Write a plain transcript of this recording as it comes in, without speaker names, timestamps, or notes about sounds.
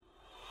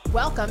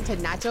Welcome to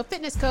Nacho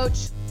Fitness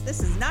Coach.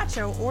 This is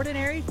Nacho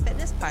Ordinary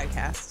Fitness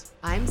Podcast.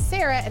 I'm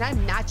Sarah, and I'm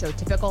Nacho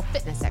Typical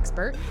Fitness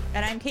Expert.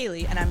 And I'm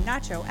Kaylee, and I'm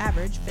Nacho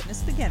Average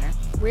Fitness Beginner.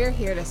 We're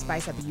here to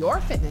spice up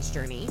your fitness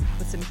journey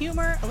with some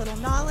humor, a little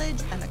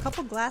knowledge, and a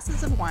couple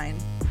glasses of wine.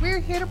 We're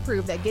here to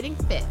prove that getting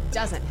fit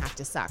doesn't have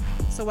to suck.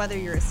 So whether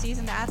you're a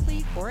seasoned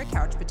athlete or a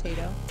couch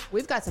potato,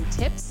 we've got some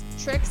tips,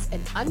 tricks,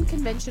 and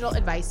unconventional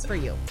advice for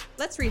you.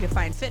 Let's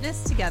redefine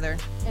fitness together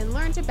and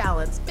learn to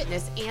balance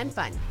fitness and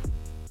fun.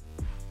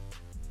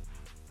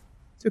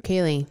 So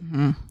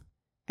Kaylee,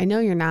 I know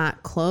you're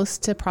not close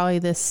to probably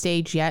this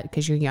stage yet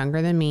because you're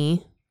younger than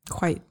me.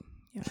 Quite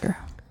younger.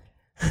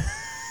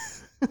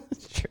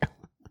 True.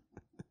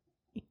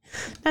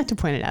 Not to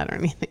point it out or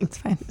anything. It's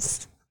fine.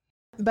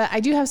 But I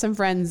do have some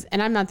friends,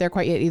 and I'm not there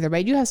quite yet either, but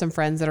I do have some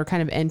friends that are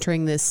kind of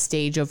entering this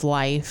stage of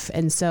life.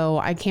 And so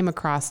I came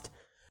across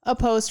a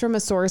post from a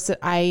source that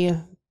I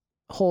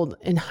hold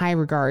in high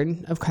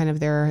regard of kind of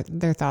their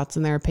thoughts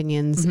and their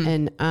opinions.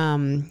 Mm-hmm.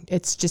 And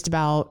it's just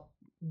about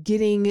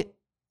getting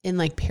in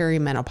like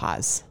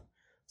perimenopause.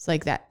 It's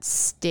like that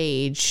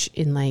stage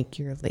in like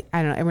your late,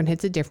 I don't know, everyone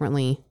hits it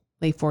differently.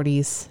 Late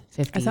 40s,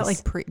 50s. Is that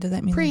like does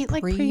that mean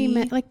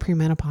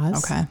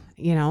premenopause? Okay.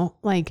 You know,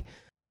 like,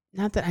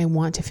 not that I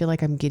want to feel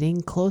like I'm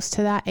getting close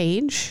to that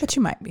age. But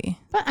you might be.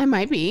 But I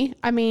might be.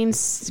 I mean,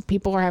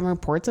 people are having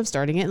reports of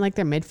starting it in like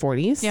their mid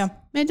 40s. Yeah.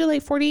 Mid to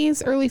late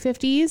 40s, early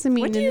 50s. I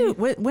mean,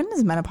 when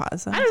is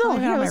menopause? I don't know.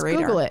 Here, Let's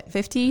Google it.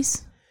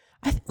 50s?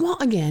 Well,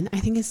 again, I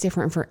think it's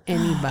different for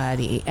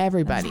anybody,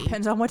 everybody. It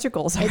depends on what your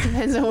goals are. It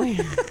depends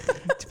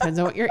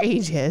on what your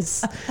age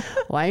is.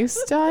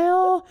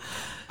 Lifestyle?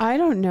 I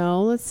don't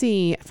know. Let's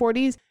see.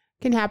 40s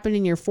can happen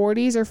in your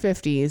 40s or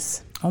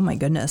 50s. Oh my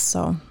goodness.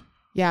 So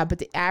yeah, but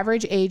the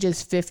average age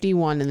is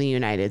 51 in the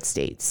United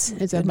States.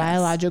 It's a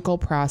biological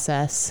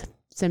process.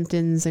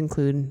 Symptoms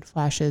include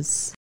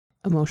flashes,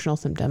 emotional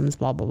symptoms,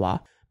 blah, blah, blah.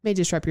 May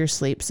disrupt your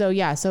sleep. So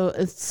yeah, so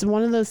it's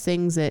one of those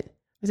things that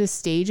there's a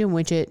stage in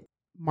which it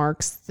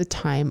marks the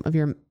time of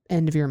your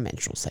end of your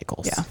menstrual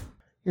cycles. Yeah.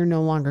 You're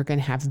no longer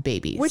going to have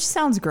babies. Which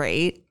sounds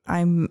great.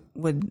 I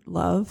would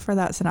love for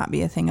that to not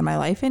be a thing in my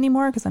life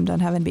anymore because I'm done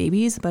having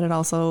babies. But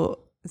it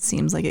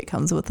seems like it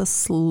comes with a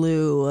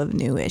slew of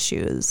new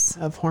issues.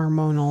 Of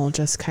hormonal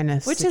just kind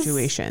of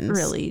situations.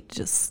 Is really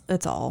just,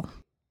 it's all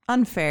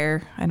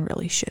unfair and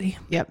really shitty.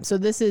 Yep. So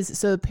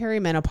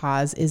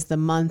perimenopause is the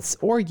months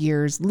or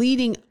years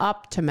leading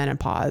up to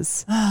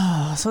menopause.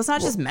 Oh, so it's not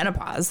just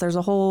menopause. There's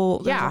a whole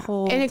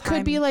and it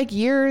could be like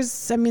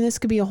years. I mean, this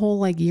could be a whole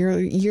like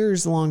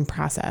years long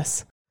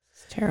process.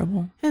 It's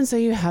terrible. And so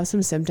you have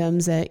some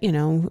symptoms that, you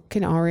know,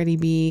 can already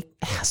be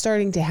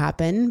starting to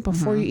happen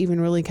before you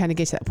even really kind of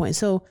get to that point.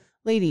 So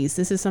ladies,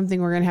 this is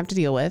something we're going to have to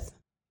deal with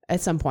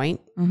at some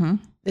point. Mm-hmm.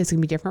 It's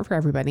going to be different for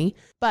everybody.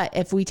 But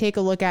if we take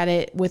a look at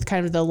it with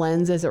kind of the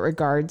lens as it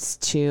regards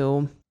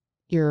to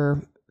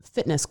your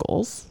fitness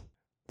goals,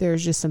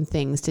 there's just some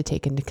things to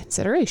take into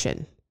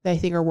consideration that I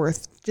think are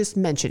worth just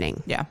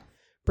mentioning. Yeah.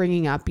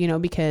 Bringing up, you know,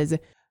 because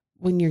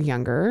when you're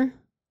younger,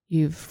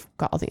 you've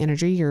got all the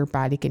energy, your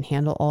body can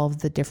handle all of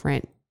the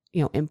different,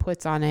 you know,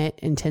 inputs on it,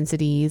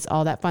 intensities,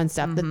 all that fun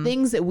stuff. The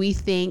things that we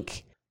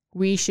think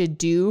we should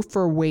do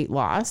for weight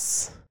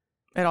loss.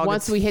 It all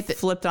once we hit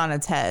flipped on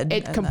its head.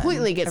 It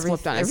completely gets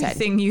flipped on its head.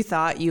 Everything you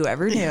thought you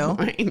ever knew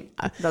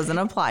doesn't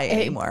apply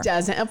anymore. It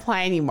doesn't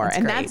apply anymore.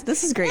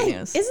 This is great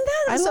news. Isn't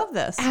that? I love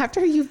this.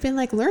 After you've been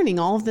like learning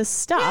all of this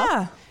stuff.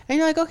 Yeah. And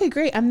you're like, okay,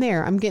 great. I'm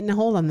there. I'm getting a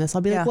hold on this.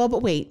 I'll be like, well,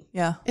 but wait.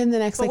 Yeah. In the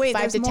next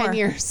 5 to 10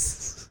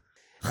 years,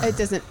 it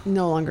doesn't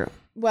no longer.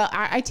 Well,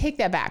 I take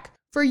that back.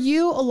 For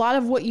you, a lot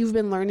of what you've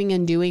been learning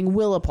and doing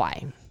will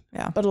apply.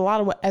 Yeah. But a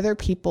lot of what other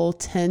people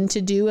tend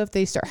to do if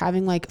they start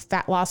having like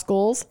fat loss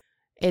goals,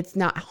 it's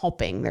not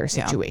helping their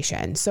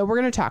situation. Yeah. So we're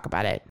going to talk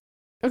about it.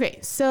 Okay.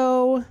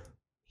 So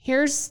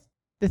here's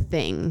the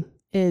thing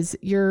is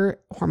your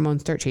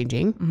hormones start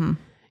changing. Mm-hmm.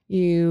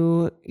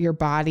 Your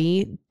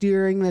body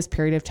during this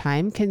period of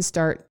time can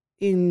start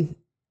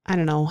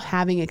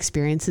having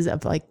experiences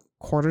of like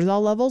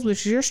cortisol levels,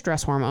 which is your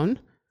stress hormone.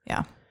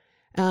 Yeah.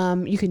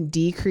 You can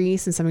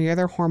decrease in some of your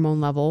other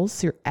hormone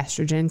levels. Your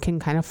estrogen can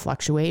kind of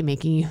fluctuate,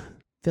 making you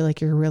feel like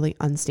you're really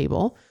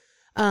unstable.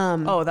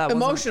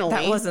 Emotionally,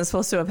 that wasn't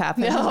supposed to have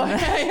happened. No,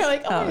 you're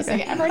like, wait a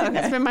second. I've already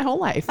that's been my whole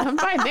life. I'm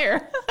fine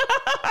there.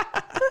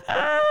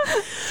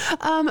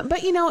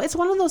 But you know, it's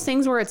one of those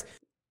things where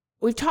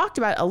we've talked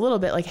about a little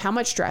bit, like how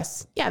much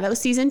stress. Yeah, that was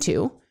season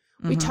 2.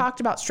 We talked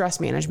about stress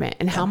management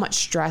and how much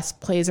stress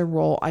plays a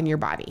role on your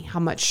body. How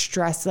much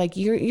stress, like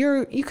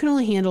you can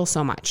only handle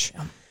so much.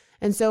 Yeah.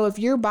 And so if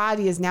your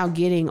body is now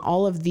getting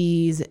all of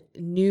these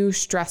new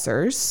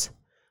stressors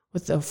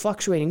with the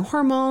fluctuating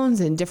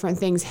hormones and different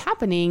things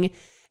happening,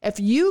 if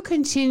you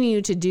continue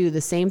to do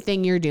the same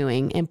thing you're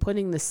doing and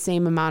putting the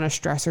same amount of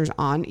stressors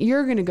on,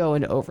 you're going to go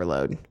into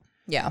overload.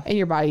 Yeah. And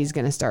your body's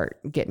going to start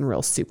getting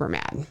real super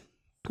mad,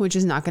 which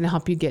is not going to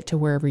help you get to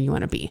wherever you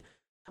want to be.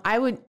 I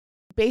would,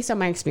 based on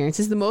my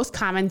experiences, the most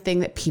common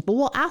thing that people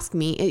will ask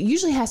me, it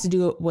usually has to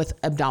do with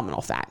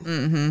abdominal fat.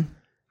 Mm-hmm.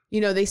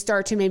 they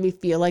start to maybe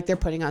feel like they're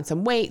putting on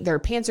some weight. Their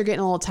pants are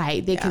getting a little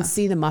tight. They can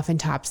see the muffin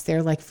tops.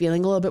 They're like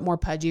feeling a little bit more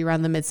pudgy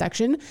around the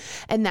midsection.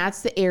 And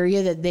that's the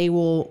area that they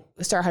will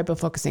start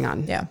hypofocusing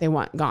on. Yeah. They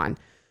want gone.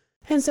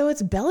 And so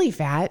it's belly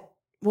fat.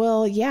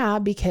 Well, yeah,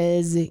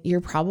 because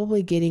you're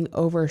probably getting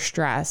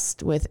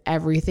overstressed with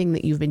everything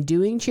that you've been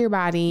doing to your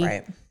body,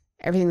 Right.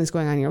 everything that's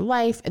going on in your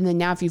life. And then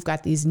now if you've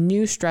got these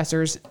new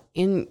stressors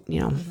in,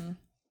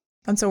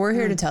 And so we're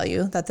here to tell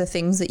you that the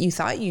things that you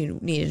thought you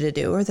needed to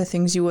do are the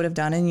things you would have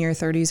done in your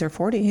 30s or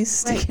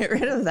 40s to get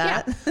rid of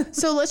that. Yeah.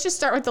 So let's just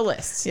start with the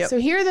list. Yep. So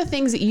here are the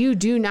things that you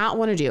do not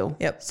want to do.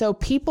 Yep. So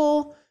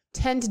people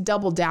tend to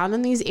double down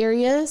in these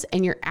areas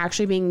and you're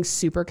actually being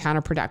super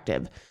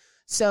counterproductive.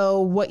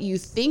 So what you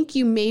think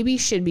you maybe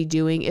should be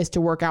doing is to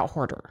work out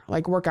harder.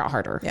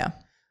 Yeah.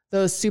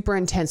 Those super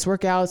intense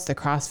workouts, the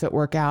CrossFit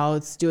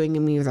workouts, doing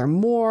them either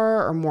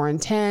more or more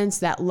intense,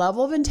 that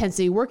level of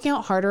intensity, working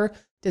out harder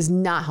does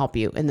not help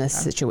you in this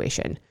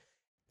situation.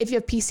 If you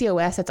have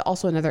PCOS, that's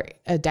also another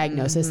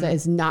diagnosis that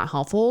is not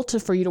helpful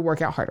for you to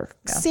work out harder.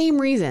 Yeah.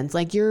 Same reasons,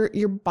 like your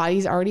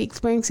body's already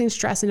experiencing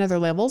stress in other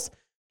levels.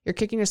 You're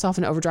kicking yourself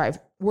in overdrive.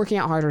 Working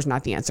out harder is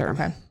not the answer.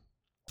 Okay.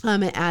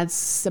 It adds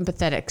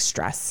sympathetic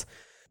stress.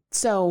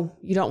 So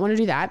you don't want to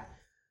do that.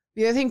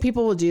 The other thing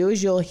people will do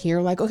is you'll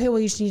hear like, okay, well,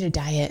 you just need a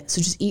diet.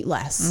 So just eat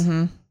less.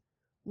 Mm-hmm.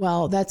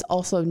 Well, that's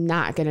also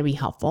not going to be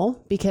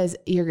helpful because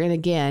you're going to,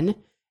 again,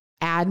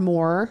 add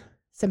more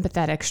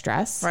sympathetic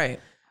stress. Right.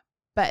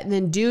 But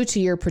then due to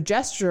your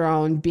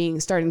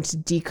progesterone starting to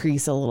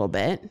decrease a little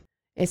bit,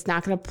 it's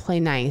not going to play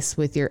nice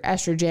with your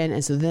estrogen.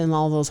 And so then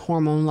all those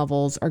hormone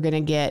levels are going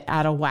to get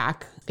out of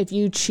whack if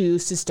you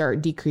choose to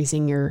start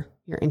decreasing your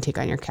intake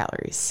on your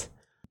calories.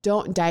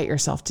 Don't diet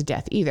yourself to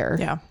death either.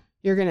 Yeah.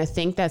 You're going to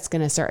think that's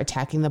going to start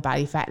attacking the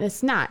body fat. And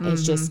it's not.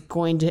 It's just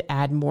going to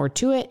add more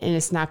to it. And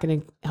it's not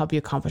going to help you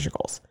accomplish your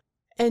goals.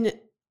 And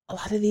a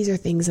lot of these are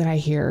things that I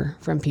hear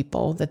from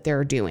people that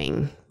they're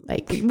doing.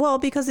 Well,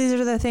 because these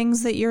are the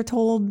things that you're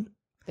told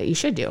that you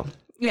should do.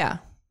 Yeah.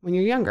 When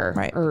you're younger.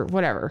 Right. Or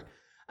whatever.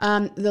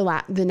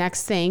 The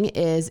next thing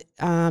is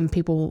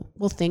people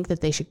will think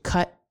that they should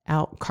cut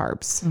out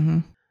carbs. Mm-hmm.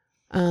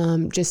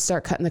 Just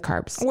start cutting the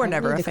carbs. We're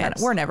never a fan.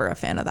 We're never a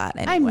fan of that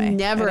anyway. I'm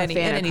never a fan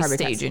at of any carb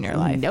stage cuts. in your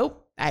life.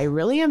 Nope, I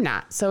really am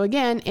not. So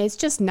again, it's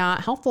just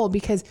not helpful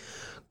because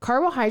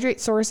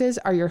carbohydrate sources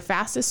are your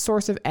fastest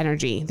source of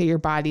energy that your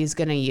body is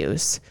going to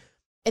use.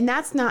 And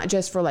that's not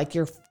just for like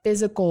your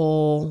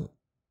physical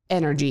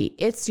energy.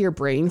 It's your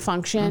brain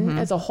function. Mm-hmm.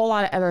 It's a whole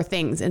lot of other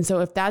things. And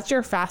so if that's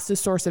your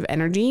fastest source of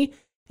energy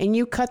and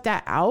you cut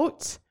that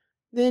out,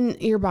 then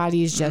your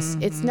body is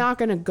just, it's not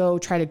going to go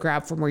try to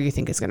grab from where you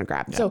think it's going to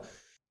grab. Yeah. So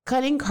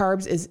cutting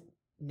carbs is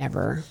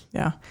never.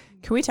 Yeah.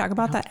 Can we talk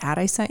about that ad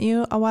I sent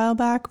you a while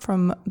back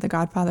from the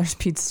Godfather's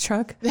pizza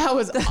truck? That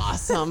was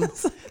awesome.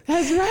 That's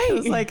right. It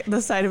was like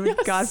the side of a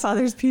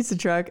Godfather's pizza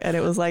truck. And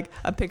it was like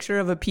a picture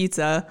of a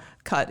pizza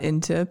cut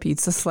into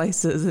pizza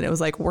slices. And it was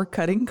like, we're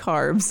cutting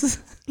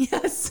carbs.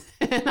 Yes.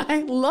 And I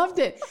loved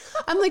it.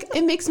 I'm like,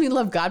 it makes me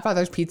love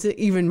Godfather's Pizza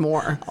even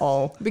more.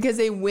 Oh, because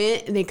they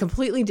went and they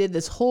completely did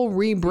this whole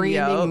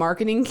rebranding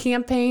marketing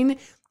campaign.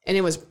 And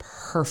it was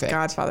perfect.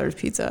 Godfather's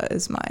Pizza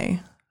is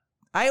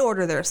I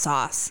order their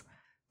sauce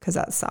because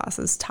that sauce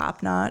is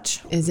top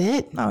notch. Is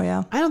it? Oh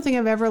yeah. I don't think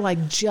I've ever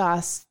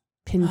just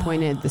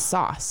pinpointed the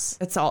sauce.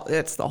 It's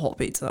the whole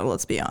pizza.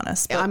 Let's be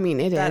honest. But I mean,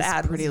 it that is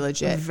ad pretty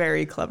legit.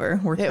 Very clever.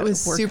 It was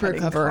super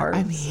clever. Carbs.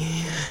 I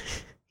mean,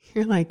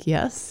 you're like,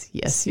 yes,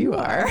 you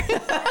are.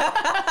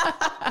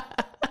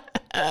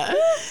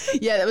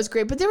 Yeah, that was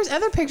great. But there was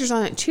other pictures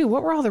on it too.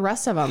 What were all the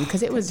rest of them?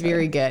 Because it was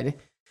very good.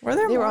 Were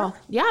there more?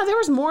 There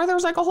was more. There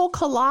was like a whole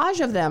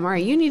collage of them. All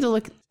right, you need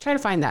to try to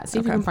find that. See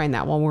if you can find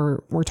that while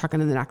we're talking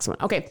to the next one.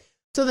 Okay.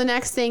 So the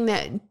next thing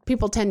that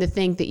people tend to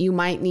think that you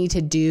might need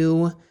to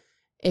do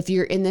if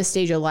you're in this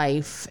stage of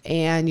life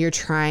and you're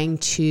trying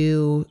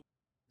to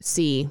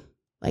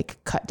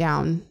cut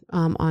down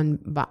on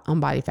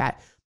body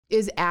fat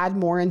is add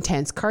more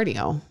intense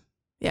cardio.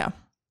 Yeah.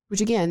 Which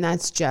again,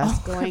 that's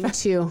just going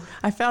to.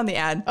 I found the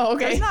ad. Oh,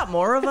 okay. There's not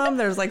more of them.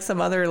 There's like some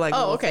other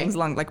little things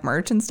along like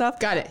merch and stuff.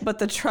 Got it. But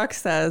the truck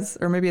says,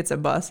 or maybe it's a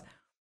bus.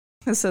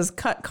 It says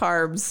cut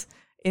carbs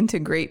into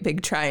great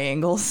big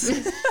triangles.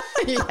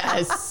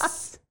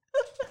 Yes.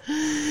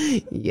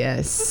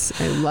 Yes.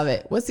 I love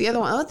it. What's the other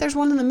one? Oh, there's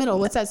one in the middle.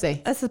 What's that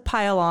say? That's a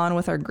pile on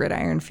with our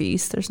gridiron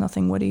feast. There's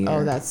nothing woody.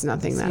 Oh, that's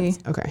nothing. That's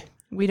okay.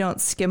 We don't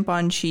skimp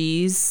on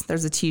cheese.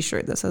 There's a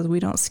t-shirt that says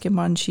we don't skimp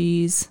on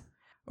cheese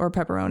or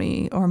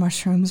pepperoni or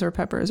mushrooms or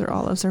peppers or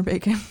olives or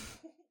bacon.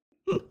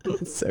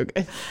 That's so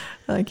good.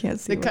 I can't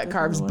see. The cut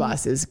carbs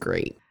bus is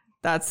great.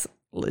 That's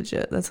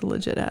legit. That's a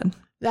legit ad.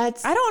 I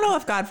don't know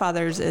if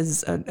Godfather's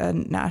is a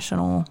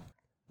national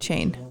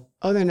chain.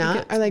 Oh, they're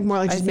not? Or like more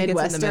like just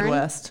Midwestern? It's in the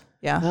Midwest.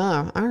 Yeah.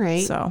 Oh, all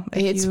right. So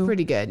it's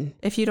pretty good.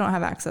 If you don't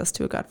have access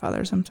to a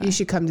Godfather sometime. You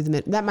should come to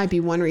that might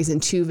be one reason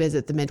to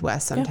visit the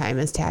Midwest sometime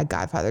is to add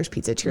Godfather's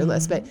Pizza to your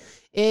list. But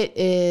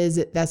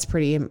that's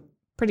pretty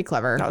Pretty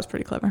clever. That was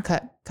pretty clever.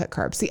 Cut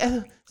carbs. See,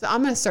 so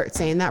I'm going to start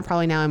saying that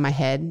probably now in my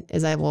head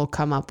as I will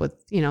come up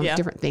with,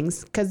 different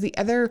things. Because the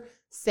other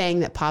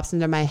saying that pops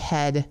into my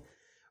head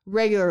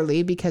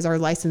regularly, because our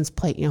license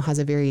plate, has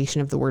a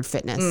variation of the word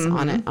fitness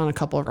on it, on a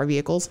couple of our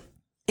vehicles.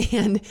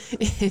 And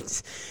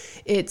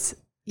it's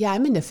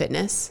I'm into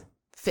fitness.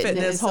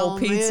 Fitness whole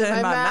pizza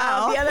in my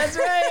mouth. Yeah, that's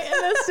right. And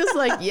it's just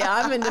like,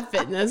 I'm into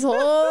fitness,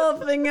 whole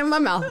thing in my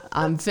mouth.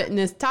 I'm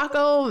fitness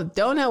taco,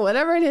 donut,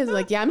 whatever it is.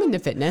 Like, I'm into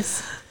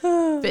fitness.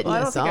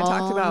 Fitness. Well,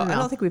 I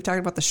don't think we've talked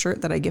about the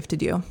shirt that I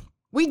gifted you.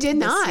 We did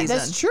not. Season.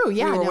 That's true.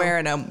 Yeah, we were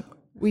wearing them.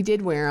 We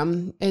did wear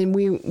them, and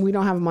we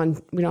don't have them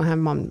on. We don't have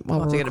them on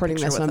while we're recording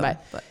this one.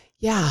 But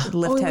yeah,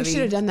 lift heavy. We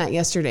should have done that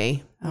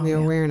yesterday. We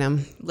were wearing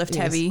them. Lift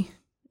heavy,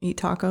 eat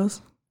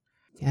tacos.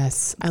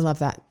 Yes, I love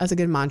that. That's a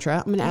good mantra.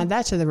 I'm going to add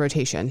that to the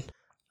rotation.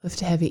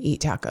 Lift heavy,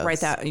 eat tacos. Write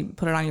that. You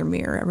put it on your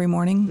mirror every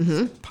morning.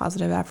 Mm-hmm.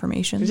 Positive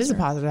affirmations. It is a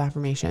positive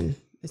affirmation,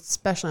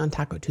 especially on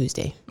Taco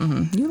Tuesday.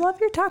 Mm-hmm. You love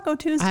your Taco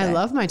Tuesday. I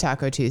love my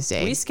Taco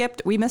Tuesday.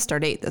 We missed our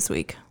date this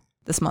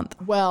month.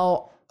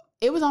 Well,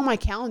 it was on my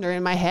calendar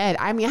in my head.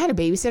 I mean, I had a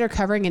babysitter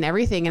covering and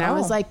everything. And I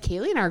was like,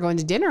 Kaylee and I are going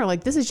to dinner.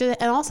 Like, this is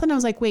just, and all of a sudden I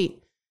was like, wait,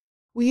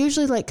 we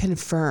usually like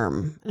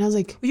confirm. And I was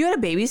like, you had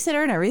a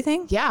babysitter and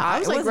everything? Yeah. I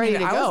was like ready to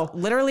go.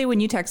 Literally when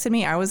you texted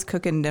me, I was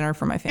cooking dinner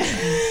for my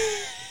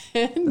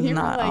family.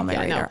 Not on my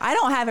radar. No. I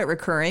don't have it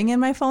recurring in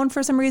my phone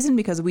for some reason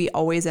because we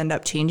always end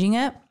up changing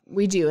it.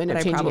 We do end up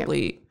changing it. I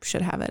probably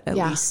should have it at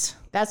least.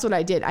 That's what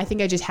I did. I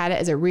think I just had it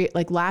as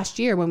like last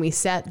year when we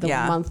set the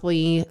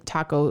monthly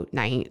taco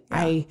night,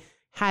 I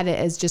had it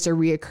as just a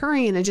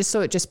reoccurring, and it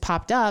just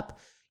popped up.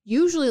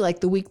 Usually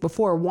like the week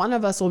before, one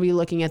of us will be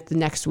looking at the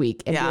next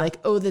week and be like,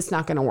 oh, this is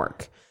not going to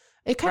work.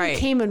 It kind of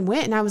came and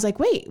went. And I was like,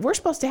 wait, we're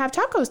supposed to have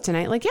tacos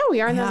tonight. Like, yeah,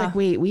 we are. And I was like,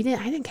 wait,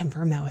 I didn't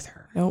confirm that with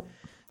her. Nope.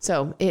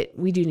 So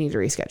we do need to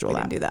reschedule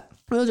that. Do that.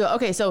 We'll do it.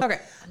 Okay. So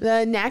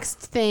the next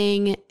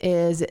thing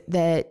is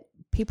that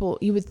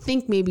you would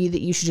think maybe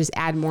that you should just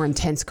add more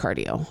intense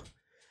cardio.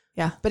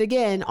 Yeah. But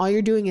again, all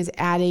you're doing is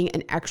adding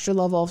an extra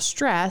level of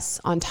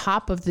stress on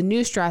top of the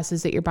new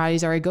stresses that your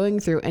body's already going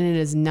through. And it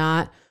is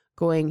not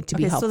going to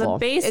be helpful. So the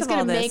base it's of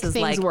all this is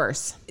things like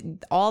worse.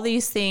 All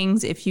these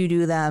things, if you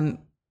do them,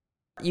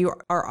 you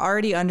are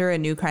already under a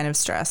new kind of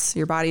stress.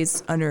 Your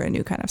body's under a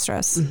new kind of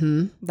stress.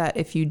 Mm-hmm. That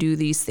if you do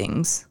these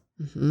things,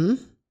 you're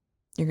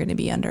going to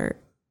be under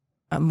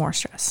more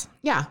stress.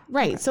 Yeah,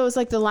 right. Okay. So it's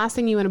like the last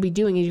thing you want to be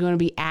doing is you want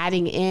to be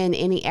adding in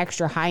any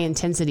extra high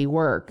intensity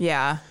work.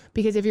 Yeah.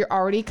 Because if you're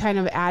already kind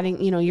of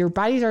adding, your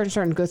body's already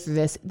starting to go through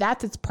this,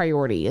 that's its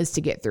priority is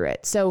to get through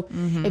it. So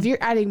if you're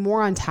adding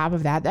more on top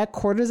of that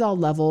cortisol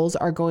levels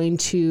are going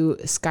to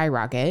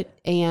skyrocket.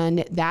 And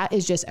that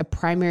is just a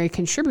primary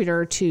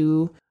contributor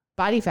to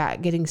body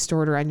fat getting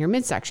stored around your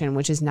midsection,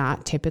 which is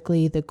not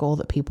typically the goal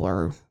that people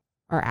are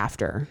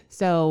after.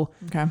 So,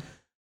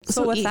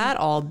 So with that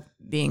all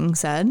being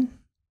said,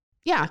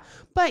 yeah.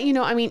 But, in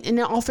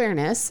all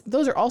fairness,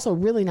 those are also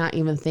really not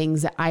even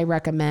things that I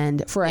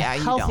recommend for a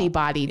healthy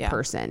bodied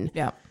person.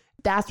 Yeah.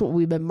 That's what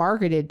we've been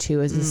marketed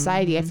to as a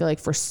society. I feel like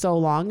for so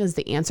long as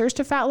the answers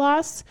to fat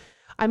loss.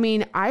 I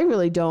mean, I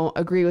really don't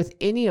agree with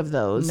any of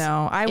those.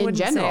 No, I wouldn't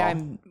say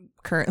I'm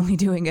currently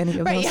doing any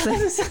of those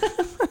things.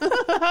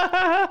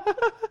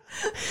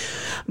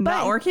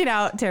 Not working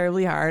out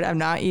terribly hard. I'm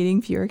not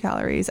eating fewer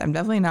calories. I'm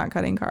definitely not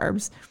cutting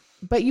carbs.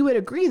 But you would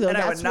agree, though, and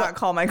I would not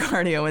call my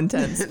cardio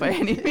intense by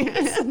any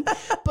means.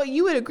 But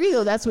you would agree,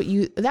 though, that's what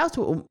those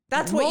are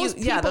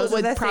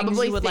the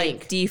things you would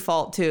like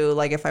default to,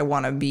 like if I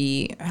want to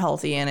be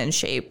healthy and in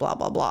shape, blah,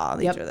 blah, blah.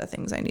 These are the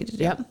things I need to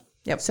do.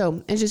 Yep.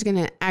 So it's just going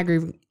to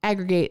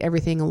aggregate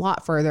everything a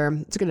lot further.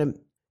 It's going to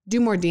do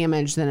more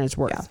damage than it's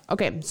worth. Yeah.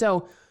 Okay. So,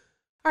 all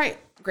right,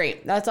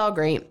 great. That's all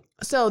great.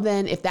 So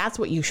then if that's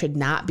what you should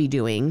not be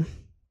doing,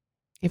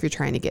 if you're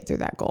trying to get through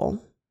that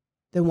goal,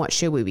 then what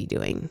should we be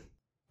doing?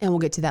 And we'll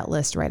get to that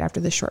list right after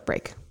this short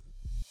break.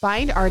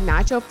 Find our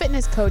Nacho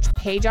Fitness Coach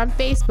page on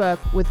Facebook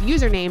with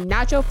username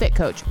Nacho Fit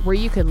Coach, where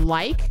you can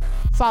like,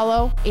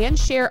 follow, and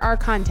share our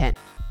content.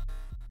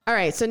 All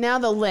right, so now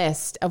the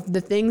list of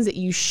the things that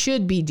you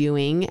should be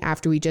doing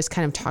after we just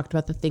kind of talked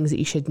about the things that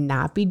you should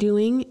not be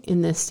doing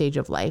in this stage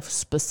of life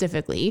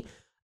specifically.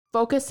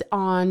 Focus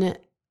on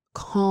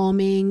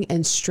calming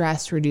and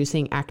stress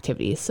reducing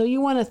activities. So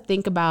you want to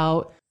think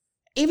about,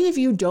 even if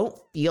you don't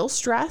feel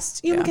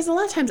stressed, because a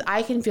lot of times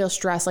I can feel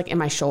stress like in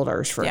my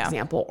shoulders, for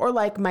example, or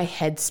like my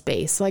head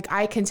space. Like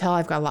I can tell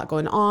I've got a lot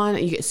going on.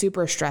 You get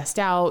super stressed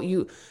out.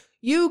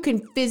 You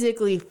can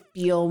physically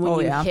feel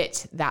when you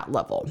hit that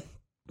level.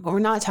 But we're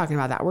not talking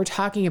about that. We're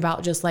talking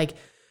about just like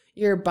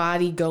your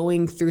body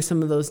going through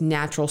some of those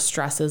natural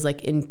stresses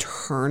like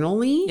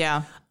internally.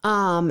 Yeah.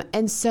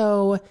 And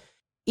so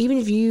even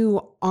if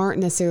you aren't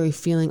necessarily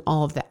feeling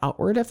all of the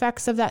outward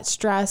effects of that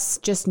stress,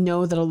 just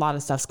know that a lot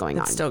of stuff's going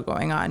on. It's still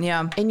going on,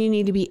 yeah. And you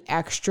need to be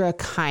extra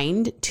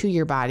kind to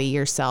your body,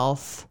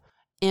 yourself,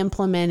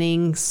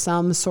 implementing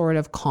some sort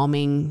of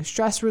calming,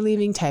 stress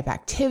relieving type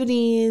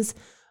activities,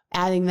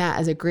 adding that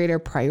as a greater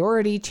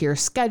priority to your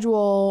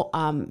schedule.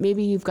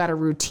 Maybe you've got a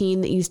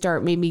routine that you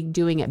start maybe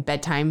doing at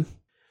bedtime.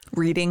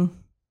 Reading.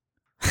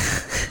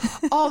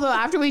 Although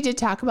after we did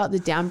talk about the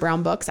Dan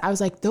Brown books, I was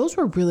like, those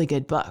were really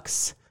good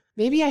books.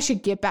 Maybe I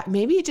should get back.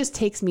 Maybe it just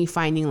takes me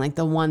finding like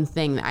the one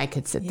thing that I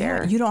could sit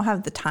there. You don't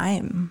have the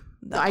time.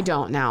 No. I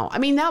don't now. I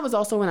mean, that was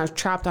also when I was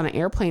trapped on an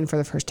airplane for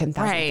the first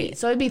 10,000 feet.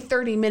 So it'd be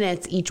 30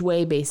 minutes each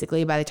way,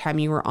 basically, by the time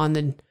you were on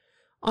the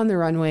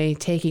runway,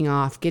 taking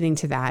off, getting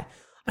to that.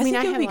 I mean,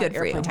 think it would be good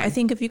for you. I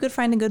think if you could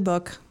find a good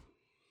book.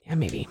 Yeah,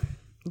 maybe.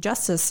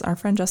 Justice, our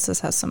friend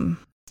Justice has some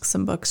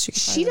books.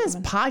 She does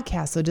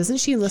podcasts, so doesn't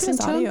she listen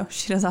to audio?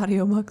 She does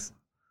audiobooks.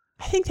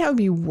 I think that would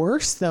be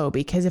worse though,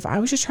 because if I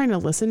was just trying to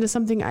listen to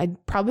something,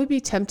 I'd probably be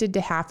tempted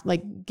to have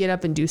get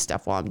up and do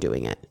stuff while I'm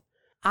doing it.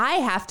 I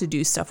have to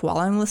do stuff while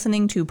I'm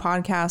listening to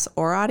podcasts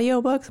or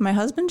audiobooks. My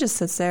husband just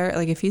sits there,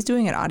 like if he's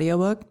doing an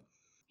audiobook,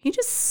 he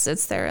just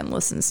sits there and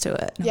listens to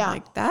it. And I'm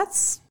like,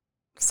 that's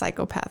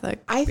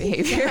psychopathic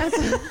behavior.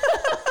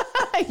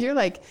 You're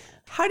like,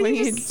 how do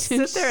you just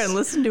sit there and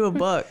listen to a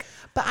book?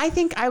 But I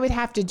think I would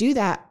have to do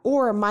that,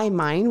 or my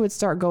mind would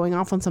start going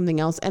off on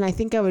something else. And I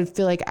think I would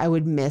feel like I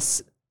would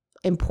miss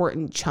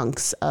important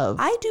chunks of.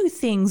 I do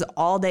things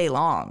all day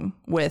long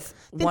with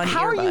one earbud.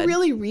 How are you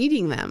really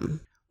reading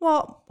them?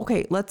 Well,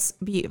 okay, let's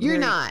be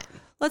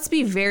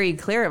very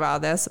clear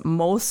about this.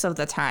 Most of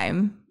the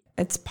time,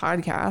 it's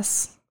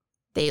podcasts,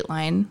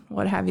 Dateline,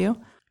 what have you.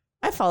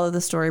 I follow the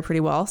story pretty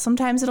well.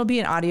 Sometimes it'll be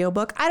an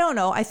audiobook. I don't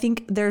know. I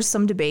think there's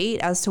some debate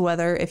as to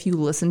whether if you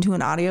listen to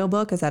an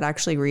audiobook, is that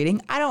actually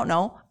reading? I don't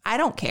know. I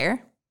don't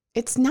care.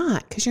 It's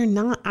not, because you're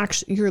not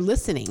actually, you're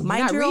listening. You're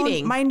not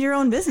reading. Mind your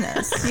own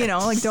business.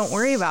 Don't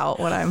worry about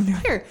what I'm doing.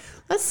 Here,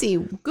 let's see.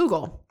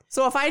 Google.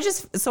 So if I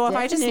just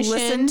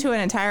listen to an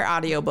entire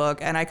audiobook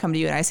and I come to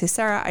you and I say,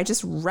 Sarah, I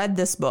just read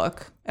this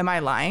book. Am I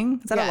lying?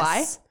 Is that a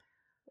lie?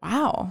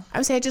 Wow. I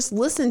would say I just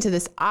listened to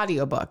this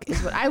audiobook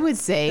is what I would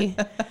say.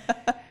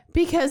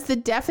 Because the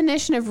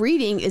definition of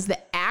reading is the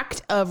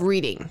act of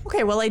reading.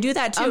 Okay, well, I do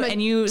that too.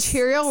 And you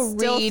material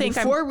read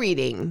for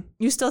reading.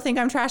 You still think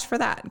I'm trash for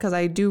that? Because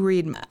I do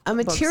read a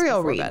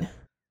material read. Bed.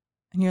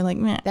 And you're like,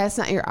 meh. That's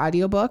not your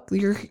audiobook.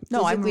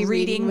 I'm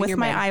reading with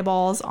my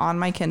eyeballs on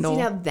my Kindle.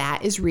 See, now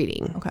that is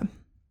reading. Okay.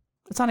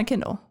 It's on a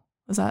Kindle.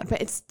 Is that?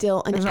 But it's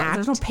still an act.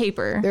 There's no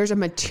paper. There's a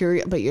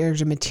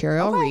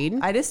material read.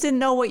 I just didn't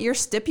know what your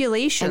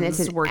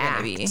stipulations were going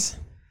to be.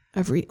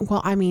 Of read.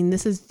 Well, I mean,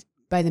 this is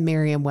by the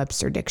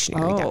Merriam-Webster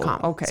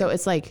Dictionary.com. Okay. So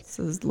it's like this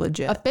is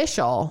legit.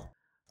 Official.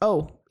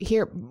 Oh,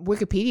 here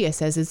Wikipedia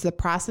says it's the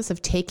process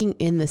of taking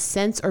in the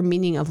sense or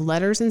meaning of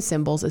letters and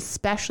symbols,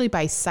 especially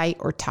by sight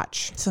or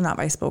touch. So not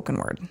by spoken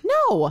word.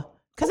 No,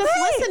 because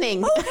it's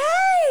listening.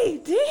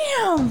 Okay,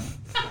 damn.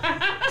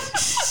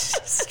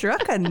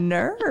 Struck a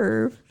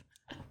nerve.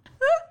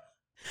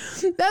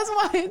 That's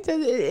why it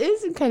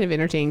is kind of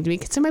entertaining to me.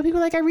 Because so many people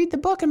are like, I read the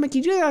book. I'm like,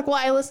 you do? They're like, well,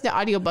 I listen to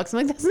audiobooks. I'm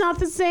like, that's not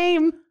the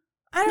same.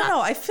 I don't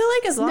know. I feel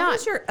like as long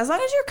as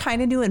you're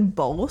kind of doing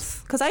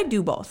both, because I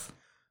do both.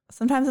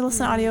 Sometimes I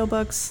listen to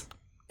audiobooks.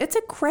 It's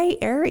a gray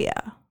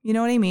area. You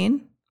know what I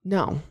mean?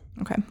 No.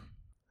 Okay.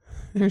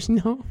 It's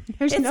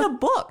a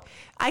book.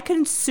 I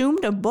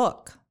consumed a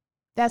book.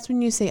 That's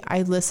when you say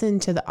I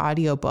listened to the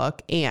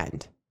audiobook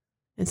and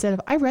instead of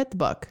I read the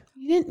book.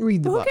 You didn't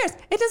read the book. Who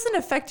cares? It doesn't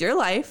affect your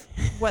life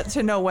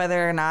to know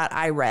whether or not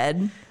I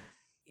read,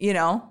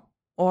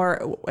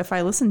 or if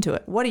I listened to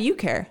it. What do you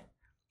care?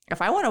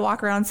 If I want to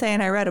walk around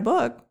saying I read a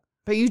book.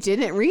 But you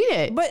didn't read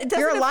it.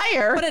 You're a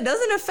liar. But it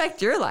doesn't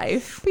affect your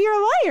life. But you're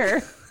a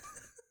liar.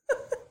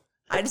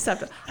 I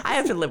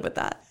have to live with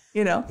that,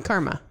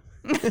 Karma.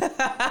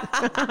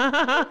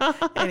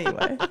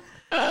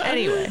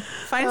 Anyway,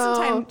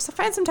 find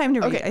some time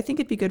to read. Okay. I think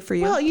it'd be good for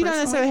you. Well, you don't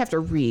necessarily have to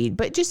read,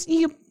 but just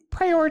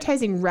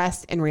prioritizing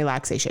rest and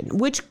relaxation,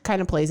 which kind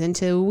of plays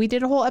into, we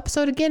did a whole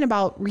episode again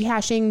about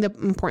rehashing the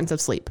importance of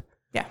sleep.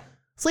 Yeah.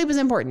 Sleep is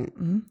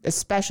important,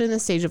 especially in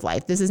this stage of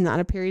life. This is not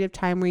a period of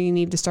time where you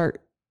need to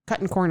start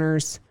cutting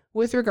corners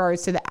with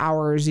regards to the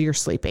hours you're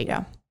sleeping.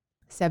 Yeah.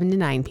 7 to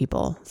 9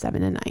 people,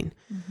 7 to 9.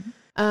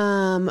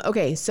 Mm-hmm.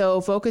 Okay.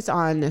 So focus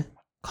on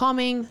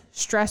calming,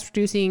 stress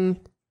reducing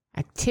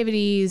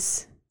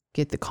activities,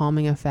 get the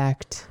calming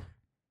effect,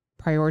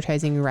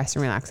 prioritizing rest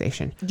and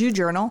relaxation. Do you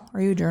journal?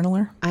 Are you a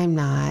journaler? I'm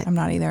not. I'm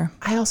not either.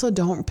 I also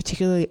don't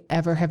particularly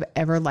have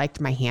ever liked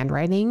my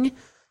handwriting.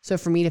 So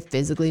for me to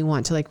physically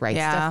want to write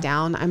stuff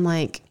down, I'm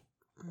like,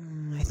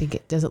 I think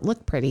it doesn't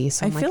look pretty.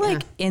 So I feel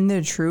like in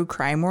the true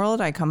crime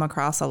world, I come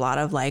across a lot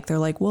of they're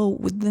like, well,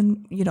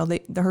 then,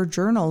 her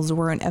journals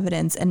were in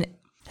evidence. And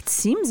it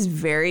seems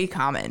very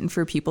common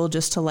for people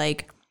just to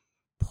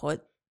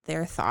put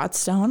their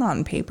thoughts down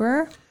on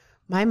paper.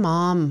 My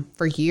mom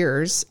for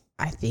years,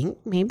 I think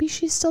maybe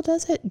she still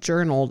does it,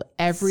 journaled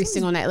every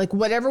single night.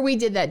 Whatever we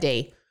did that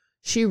day,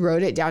 she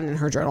wrote it down in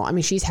her journal. I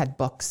mean, she's had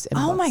books and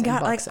books. Oh my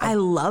God. I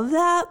love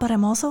that. But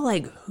I'm also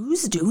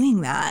who's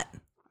doing that?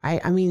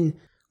 I mean,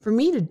 for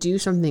me to do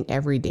something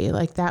every day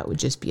like that would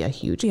just be a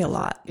huge a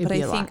lot.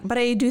 But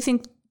I do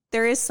think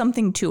there is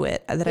something to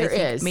it that I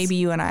think maybe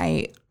you and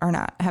I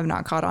have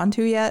not caught on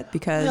to yet,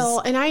 because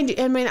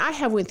I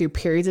have went through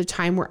periods of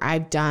time where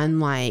I've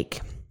done I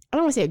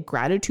don't want to say a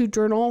gratitude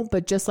journal,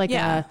 but just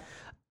a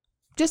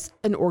just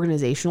an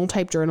organizational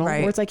type journal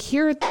where it's like,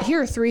 here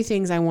are 3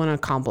 things I want to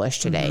accomplish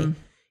today.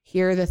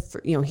 Here are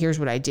the, here's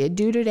what I did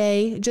do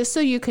today, just so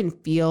you can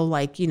feel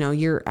like,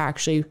 you're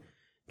actually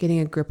getting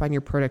a grip on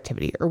your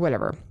productivity or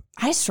whatever.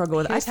 I struggle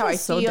with that's how I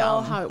slow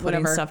down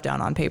putting stuff down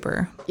on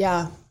paper.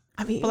 Yeah.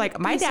 I mean, but like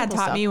my dad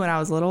taught me when I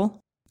was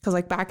little, because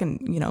like back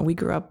in, I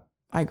grew up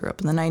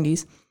in the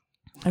 90s.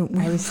 And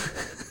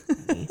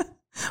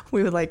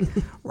we would like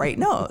write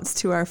notes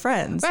to our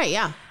friends. Right.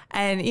 Yeah.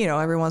 And,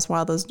 every once in a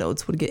while those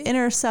notes would get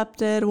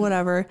intercepted,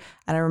 whatever.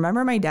 And I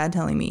remember my dad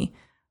telling me,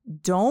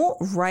 don't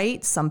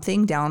write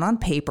something down on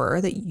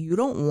paper that you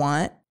don't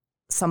want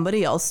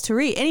anybody else to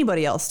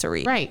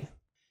read. Right.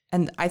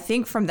 And I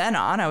think from then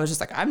on, I was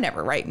just like, I'm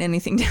never writing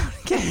anything down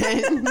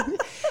again.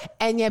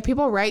 And yet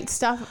people write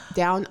stuff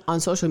down on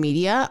social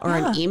media or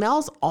in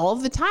emails all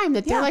of the time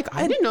that they're like,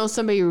 I didn't know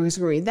somebody was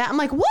going to read that. I'm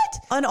like, what?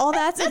 And all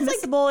that's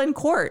admissible in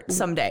court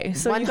someday.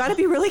 So you got to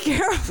be really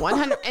careful.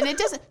 100. And it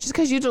doesn't, just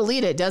because you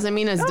delete it doesn't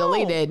mean it's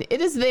deleted. It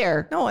is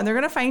there. No, and they're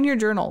going to find your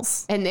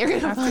journals. And they're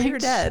going to after you're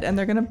dead. And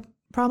they're going to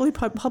probably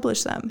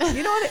publish them.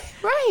 You know what?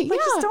 Right. Like,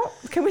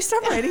 just can we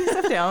stop writing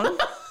stuff down?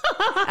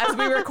 As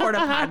we record a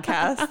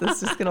podcast,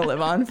 this is just going to live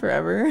on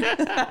forever.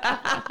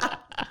 But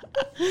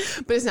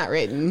it's not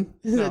written.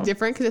 Is it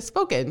different because it's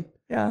spoken?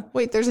 Yeah.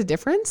 Wait, there's a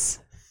difference?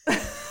 I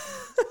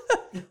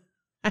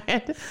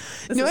had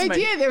no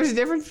idea there was a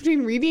difference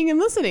between reading and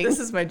listening. This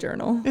is my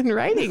journal. And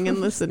writing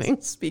and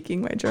listening.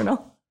 Speaking my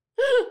journal.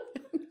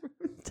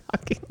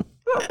 Talking.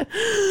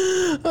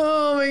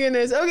 Oh my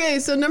goodness. Okay,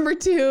 so number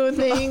 2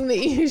 thing that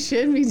you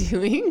should be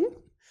doing,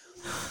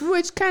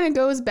 which kind of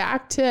goes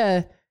back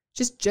to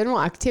just general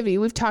activity.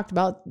 We've talked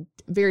about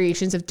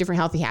variations of different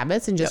healthy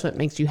habits and just what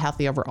makes you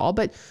healthy overall,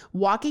 but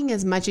walking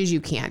as much as you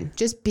can,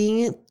 just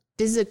being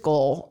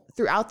physical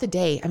throughout the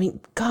day. I mean,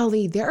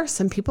 golly, there are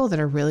some people that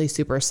are really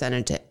super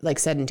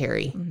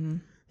sedentary.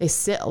 They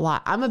sit a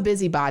lot. I'm a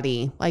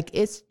busybody.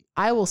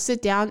 I will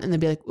sit down and then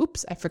be like,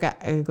 oops, I forgot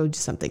I gotta go do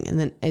something. And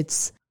then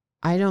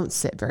I don't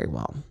sit very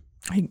well.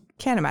 I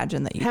can't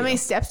imagine that you How many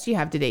steps do you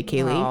have today,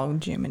 Kaylee? Oh,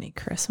 Jiminy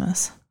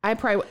Christmas. I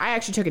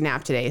actually took a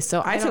nap today.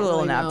 So I took a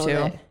little nap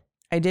too.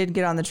 I did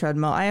get on the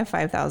treadmill. I have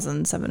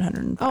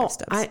 5,705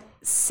 steps.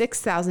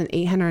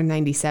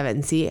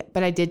 6,897. See,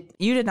 but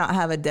you did not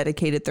have a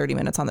dedicated 30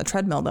 minutes on the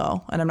treadmill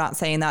though. And I'm not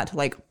saying that to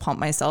like pump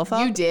myself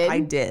up. You did? I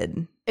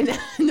did.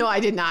 No, I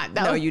did not.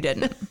 No, you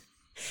didn't.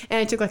 And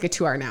I took like a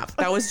 2-hour nap.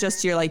 That was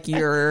just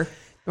your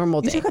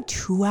normal day. You took a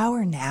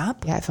 2-hour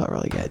nap? Yeah, I felt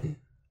really good.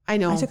 I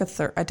know. I took a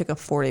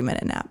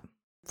 40-minute nap.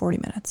 40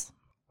 minutes.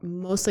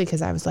 Mostly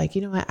because I was like,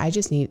 you know what? I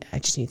just need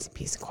some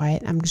peace and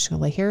quiet. I'm just going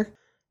to lay here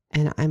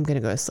and I'm going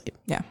to go to sleep.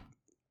 Yeah.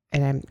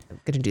 And I'm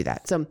going to do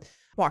that. So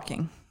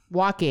walking.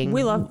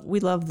 We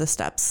love the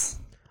steps.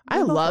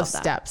 I love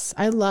steps.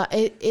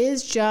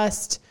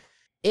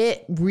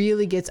 It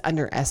really gets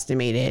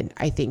underestimated,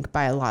 I think,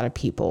 by a lot of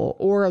people,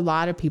 or a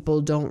lot of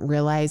people don't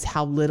realize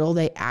how little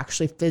they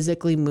actually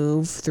physically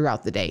move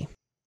throughout the day.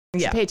 You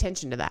should pay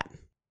attention to that.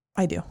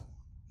 I do.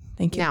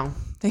 Thank you.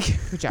 Thank you.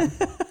 Good job.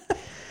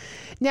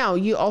 Now,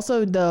 you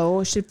also,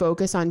 though, should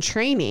focus on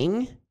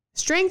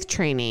strength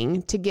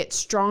training to get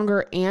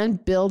stronger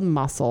and build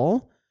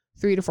muscle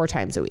 3 to 4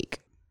 times a week.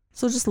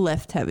 So just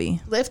lift heavy.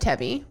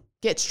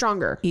 Get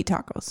stronger. Eat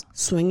tacos.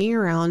 Swinging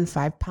around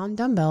 5-pound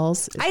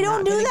dumbbells. I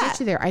don't do that. Get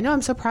you there. I know.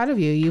 I'm so proud of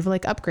you. You've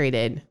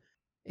upgraded.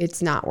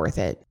 It's not worth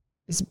it.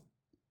 It's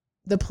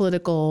the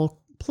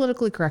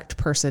politically correct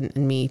person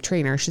in me,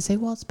 trainer, should say,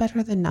 well, it's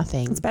better than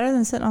nothing. It's better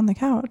than sitting on the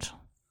couch.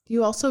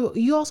 You also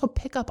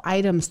pick up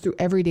items through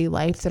everyday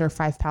life that are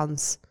 5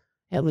 pounds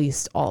at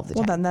least all of the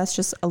time. Well, then that's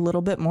just a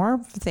little bit more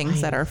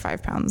things that are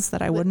 5 pounds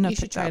that I wouldn't have picked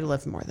up. You should try to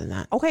lift more than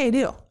that. Okay, I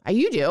do.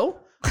 You do?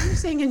 I'm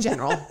just saying in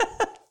general.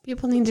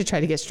 People need to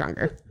try to get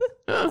stronger.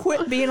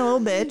 Quit being a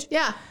little bitch.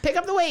 Yeah. Pick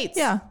up the weights.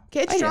 Yeah.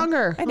 Get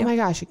stronger. Oh my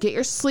gosh. Get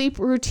your sleep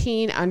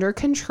routine under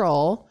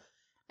control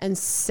and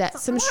set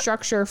some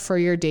structure for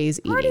your day's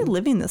eating. I'm already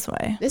living this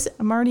way.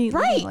 I'm already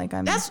living like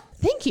I'm.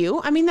 Thank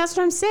you. I mean, that's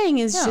what I'm saying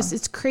is just,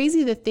 it's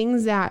crazy the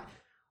things that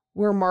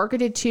we're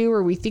marketed to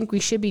or we think we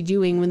should be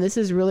doing when this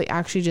is really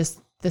actually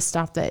just the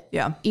stuff that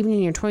even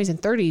in your 20s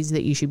and 30s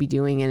that you should be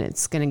doing, and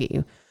it's going to get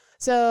you.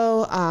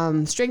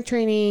 So strength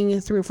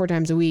training 3 or 4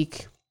 times a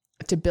week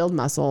to build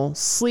muscle,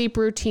 sleep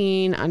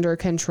routine under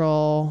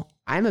control.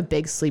 I'm a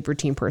big sleep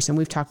routine person.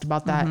 We've talked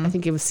about that. I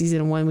think it was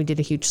season 1. We did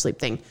a huge sleep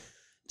thing.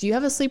 Do you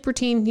have a sleep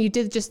routine? You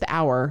did just the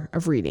hour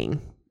of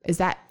reading. Is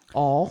that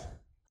all?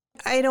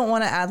 I don't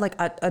want to add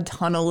a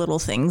ton of little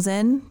things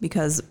in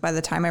because by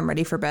the time I'm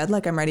ready for bed,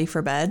 I'm ready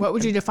for bed. What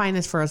would you define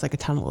as far as a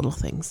ton of little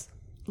things?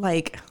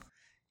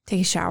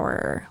 Take a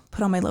shower,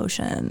 put on my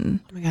lotion.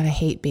 Oh my God, I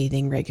hate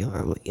bathing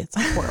regularly. It's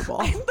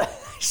horrible. I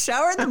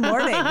shower in the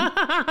morning.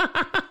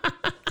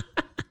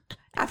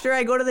 After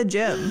I go to the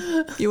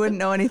gym. You wouldn't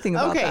know anything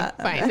about that.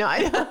 Okay, fine. No,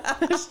 I know.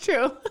 That's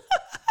true.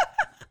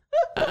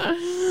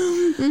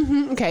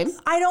 Okay.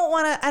 I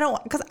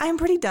don't because I'm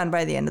pretty done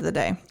by the end of the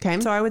day. Okay.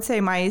 So I would say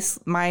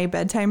my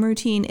bedtime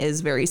routine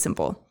is very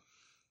simple.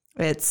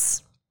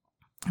 It's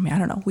I mean, I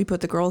don't know. We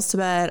put the girls to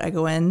bed. I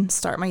go in,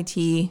 start my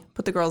tea,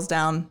 put the girls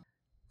down,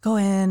 go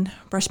in,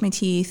 brush my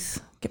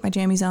teeth, get my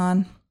jammies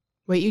on.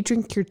 Wait, you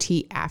drink your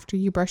tea after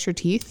you brush your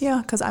teeth?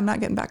 Yeah, because I'm not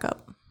getting back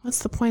up.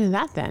 What's the point of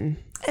that then?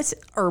 It's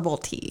herbal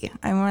tea.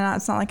 I mean,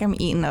 it's not like I'm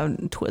eating a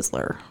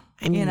Twizzler.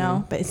 I mean,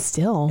 but it's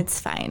still. It's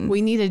fine.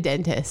 We need a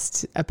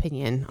dentist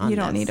opinion on You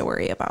don't this. need to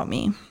worry about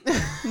me.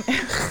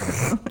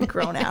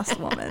 Grown-ass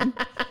woman.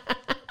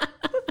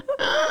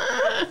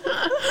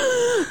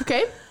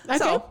 Okay.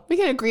 So, we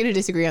can agree to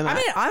disagree on that. I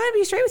mean, I'm going to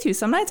be straight with you.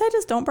 Some nights I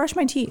just don't brush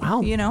my teeth.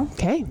 Wow. You know?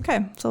 Okay.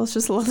 So let's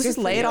just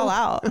lay it all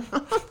out.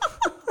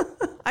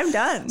 I'm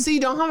done. So you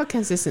don't have a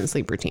consistent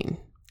sleep routine?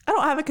 I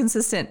don't have a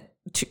consistent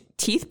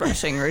teeth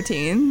brushing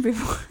routine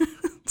before.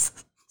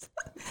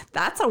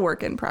 That's a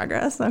work in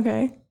progress.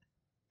 Okay.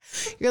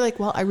 You're like,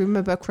 well, I read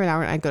my book for an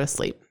hour and I go to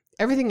sleep.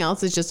 Everything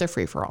else is just a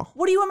free for all.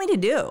 What do you want me to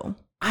do?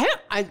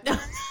 I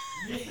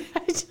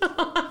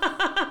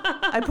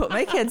put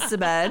my kids to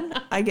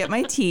bed. I get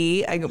my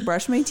tea. I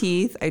brush my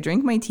teeth. I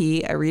drink my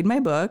tea. I read my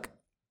book.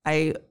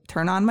 I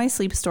turn on my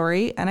sleep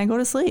story and I go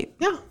to sleep.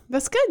 Yeah,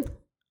 that's good.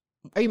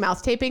 Are you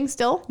mouth taping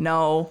still?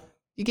 No.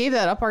 You gave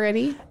that up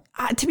already?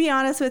 To be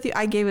honest with you,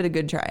 I gave it a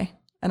good try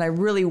and I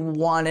really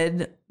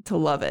wanted to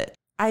love it.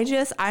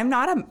 First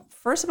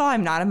of all,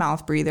 I'm not a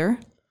mouth breather.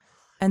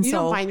 And you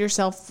don't find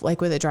yourself like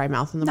with a dry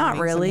mouth in the morning?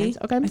 Not really.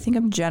 Sometimes? Okay. I think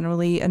I'm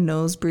generally a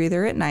nose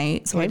breather at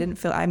night. So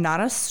I'm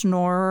not a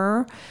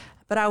snorer,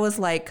 but I was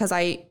like, cause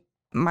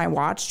my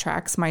watch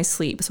tracks my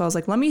sleep. So I was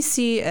like, let me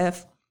see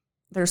if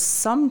there's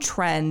some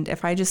trend,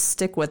 if I just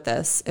stick with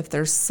this, if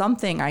there's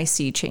something I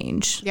see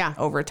change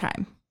over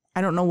time.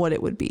 I don't know what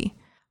it would be.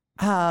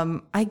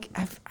 I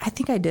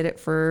think I did it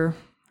for,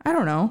 I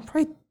don't know,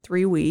 probably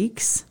 3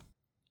 weeks.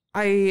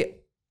 I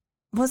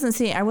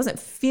wasn't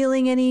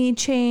feeling any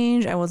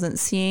change. I wasn't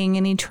seeing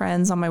any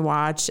trends on my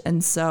watch.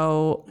 And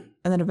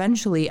then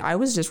eventually I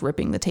was just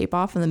ripping the tape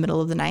off in the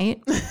middle of the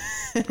night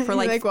for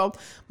well,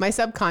 my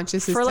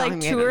subconscious is for telling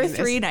like me 2 or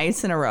 3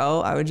 nights in a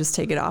row. I would just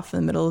take it off in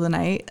the middle of the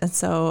night. And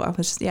so I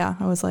was just,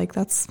 I was like,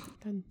 that's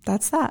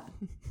that.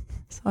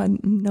 So I'm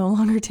no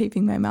longer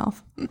taping my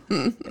mouth.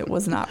 It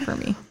was not for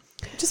me.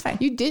 Just fine.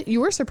 You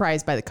were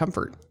surprised by the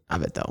comfort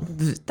of it though.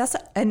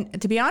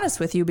 And to be honest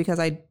with you, because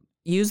I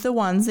used the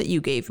ones that you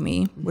gave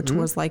me, which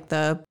was like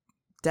the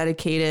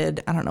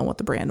dedicated, I don't know what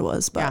the brand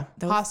was, but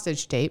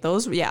hostage tape.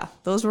 Those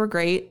were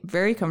great.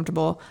 Very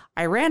comfortable.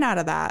 I ran out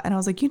of that and I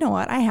was like, you know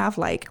what? I have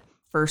like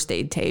first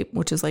aid tape,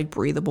 which is like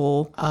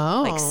breathable,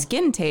 like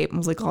skin tape. I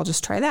was like, I'll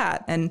just try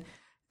that. And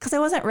cause I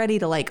wasn't ready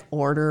to like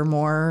order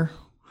more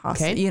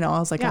hostage, I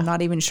was like, I'm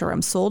not even sure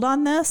I'm sold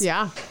on this.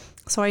 Yeah.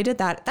 So I did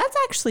that. That's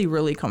actually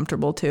really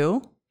comfortable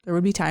too. There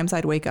would be times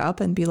I'd wake up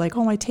and be like,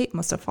 oh, my tape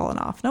must have fallen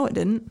off. No, it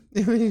didn't.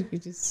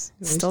 It's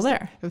still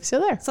there. It's still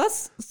there. So it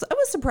was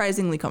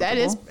surprisingly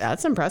comfortable.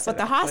 That's impressive.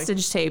 But the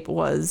hostage tape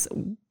was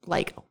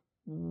like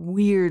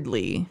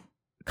weirdly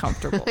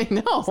comfortable. I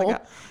know.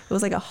 It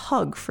was like a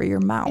hug for your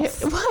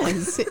mouth. It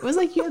was. It was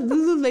like you had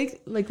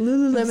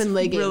Lululemon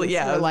leggings. Really,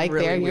 yeah. Like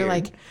really there, and you're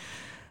like, I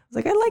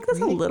was like, I like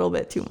this a little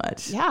bit too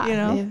much.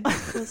 Yeah. It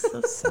was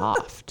so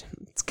soft.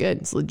 It's good.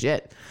 It's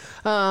legit.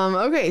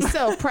 Okay.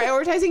 So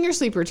prioritizing your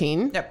sleep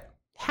routine. Yep.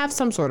 Have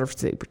some sort of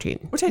sleep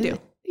routine. Which I do.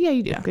 Yeah,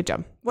 you do. Good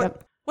job.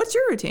 What's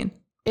your routine?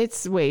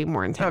 It's way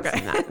more intense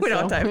than that. We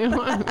don't have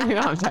time. We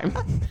don't have time.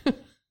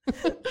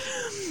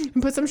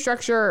 Put some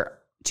structure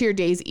to your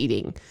day's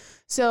eating.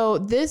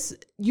 So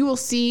you will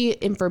see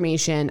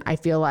information, I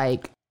feel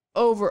like,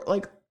 all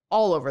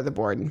over the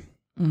board.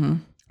 Mm-hmm.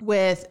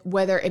 With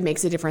whether it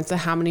makes a difference to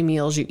how many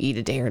meals you eat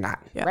a day or not,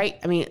 right?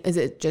 I mean, is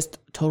it just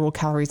total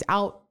calories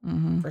out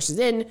versus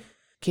in?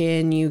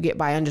 Can you get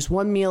by on just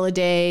one meal a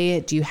day?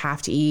 Do you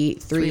have to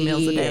eat 3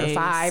 meals a day or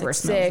 5 or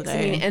 6? I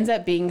mean, it ends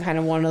up being kind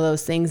of one of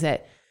those things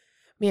that,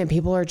 man,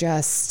 people are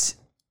just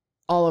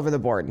all over the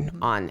board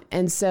on.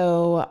 And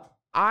so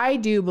I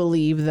do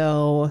believe,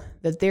 though,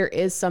 that there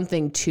is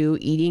something to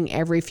eating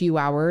every few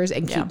hours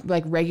and keep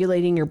like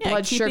regulating your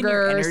blood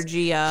sugars,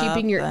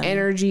 keeping your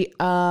energy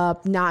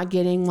up, not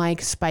getting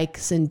like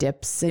spikes and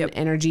dips in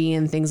energy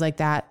and things like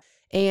that.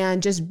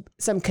 And just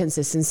some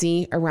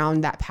consistency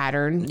around that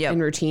pattern and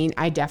routine.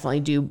 I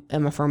definitely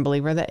am a firm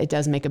believer that it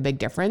does make a big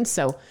difference.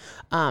 So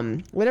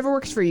whatever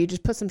works for you,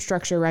 just put some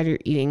structure around your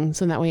eating.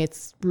 So that way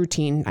it's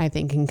routine, I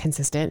think, and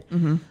consistent.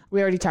 Mm-hmm.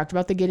 We already talked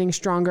about the getting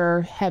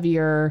stronger,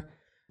 heavier.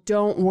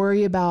 Don't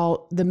worry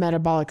about the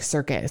metabolic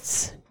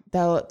circuits.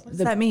 What does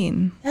that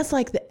mean? That's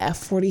like the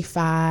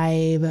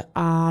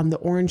F45, the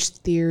Orange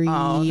Theory,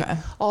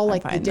 all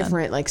like the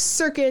different like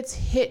circuits,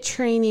 HIIT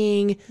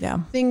training,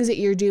 things that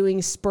you're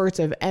doing, spurts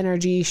of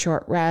energy,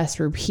 short rest,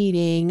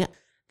 repeating.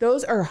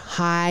 Those are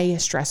high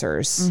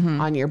stressors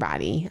on your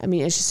body. I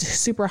mean, it's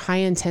just super high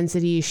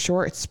intensity,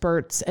 short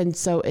spurts. And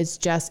so it's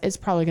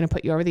probably going to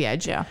put you over the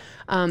edge. Yeah.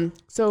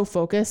 So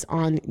focus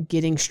on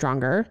getting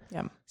stronger,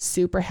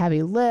 super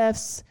heavy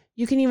lifts.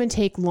 You can even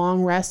take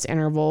long rest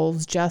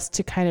intervals just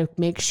to kind of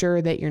make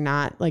sure that you're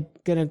not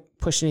like going to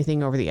push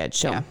anything over the edge.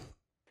 So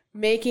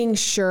making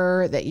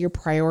sure that you're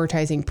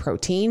prioritizing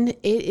protein.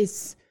 It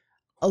is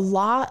a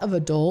lot of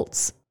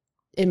adults,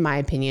 in my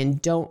opinion,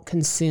 don't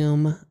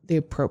consume the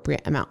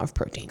appropriate amount of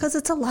protein. Because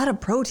it's a lot of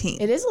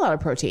protein. It is a lot of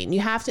protein. You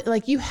have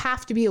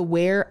to be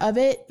aware of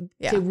it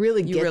to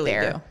really get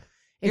there. Do.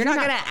 You're not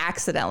going to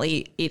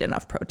accidentally eat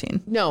enough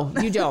protein. No,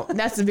 you don't.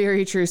 That's a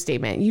very true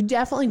statement. You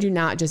definitely do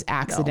not just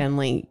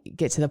accidentally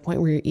get to the point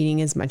where you're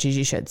eating as much as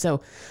you should.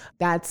 So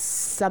that's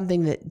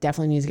something that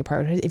definitely needs to get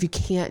prioritized. If you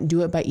can't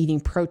do it by eating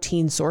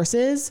protein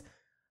sources,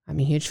 I'm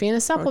a huge fan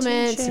of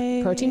supplements.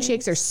 Protein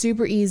shakes are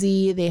super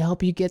easy. They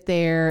help you get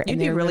there. You'd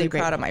be really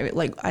proud of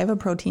I have a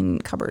protein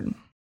cupboard.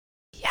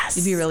 Yes.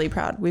 You'd be really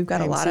proud. We've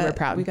got a lot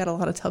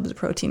of tubs of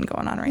protein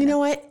going on right now. You know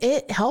what?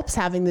 It helps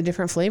having the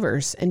different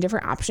flavors and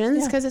different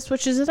options because it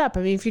switches it up.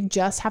 I mean, if you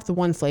just have the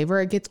one flavor,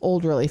 it gets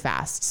old really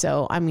fast.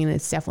 So, I mean,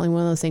 it's definitely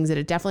one of those things that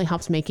it definitely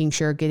helps making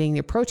sure getting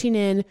your protein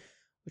in,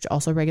 which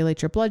also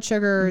regulates your blood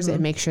sugars and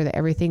makes sure that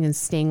everything is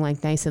staying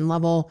like nice and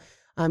level.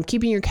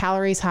 Keeping your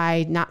calories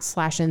high, not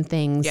slashing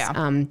things.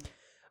 Yeah.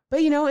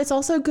 But, you know, it's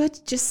also good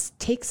to just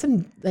take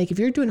some, like if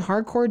you're doing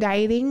hardcore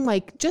dieting,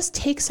 like just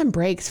take some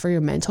breaks for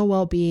your mental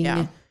well-being.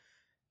 Yeah.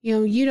 You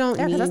know, you don't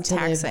need that's to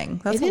taxing.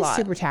 live. That's It a is lot.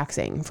 super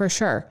taxing for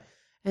sure.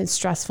 And it's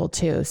stressful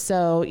too.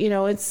 So, you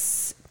know,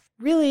 it's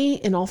really,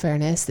 in all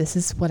fairness, this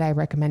is what I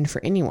recommend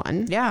for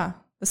anyone. Yeah.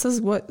 This is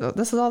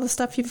all the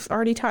stuff you've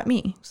already taught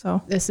me.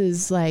 So This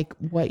is like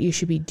what you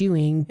should be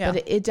doing. Yeah.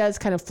 But it does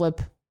kind of flip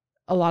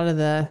a lot of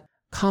the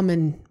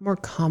more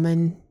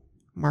common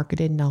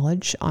marketed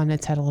knowledge on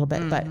its head a little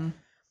bit. But all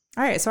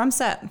right, so I'm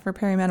set for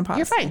perimenopause.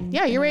 you're fine.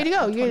 Yeah, you're ready to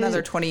go. You're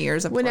Another 20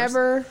 years of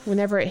whenever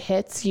it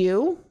hits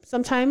you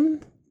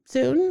sometime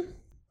soon.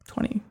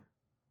 20.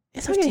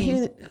 It's not going to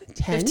hit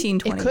 10. 15,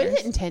 20 It could years.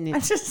 hit in 10 I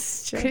years.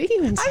 just Could it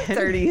even 10? I'm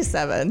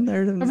 37.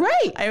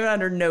 Right. I'm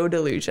under no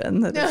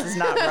delusion that this is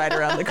not right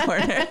around the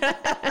corner.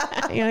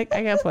 You're like,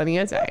 I got plenty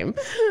of time.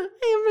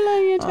 I have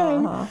plenty of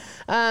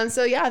time.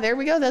 So yeah, there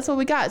we go. That's what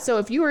we got. So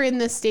if you are in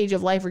this stage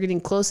of life or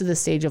getting close to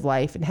this stage of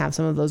life and have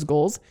some of those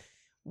goals,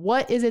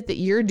 what is it that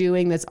you're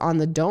doing that's on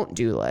the don't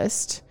do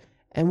list?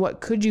 And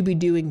what could you be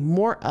doing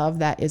more of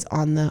that is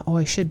on the,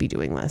 I should be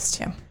doing list?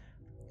 Yeah.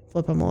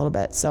 Flip them a little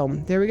bit. So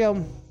there we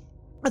go.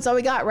 That's all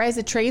we got, right? As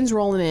the train's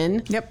rolling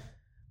in. Yep.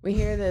 We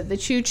hear the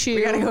choo-choo.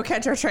 We got to go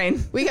catch our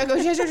train. We got to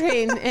go catch our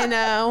train. And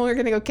we're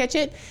going to go catch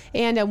it.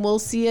 And we'll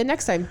see you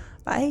next time.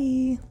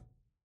 Bye.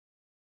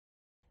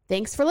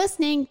 Thanks for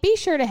listening. Be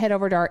sure to head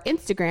over to our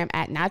Instagram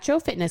at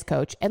Nacho Fitness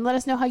Coach and let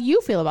us know how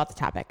you feel about the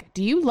topic.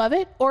 Do you love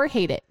it or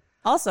hate it?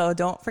 Also,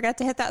 don't forget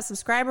to hit that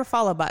subscribe or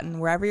follow button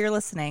wherever you're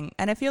listening.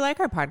 And if you like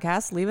our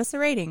podcast, leave us a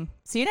rating.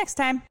 See you next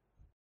time.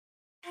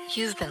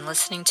 You've been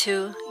listening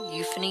to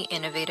Euphony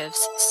Innovatives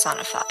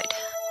Sonified.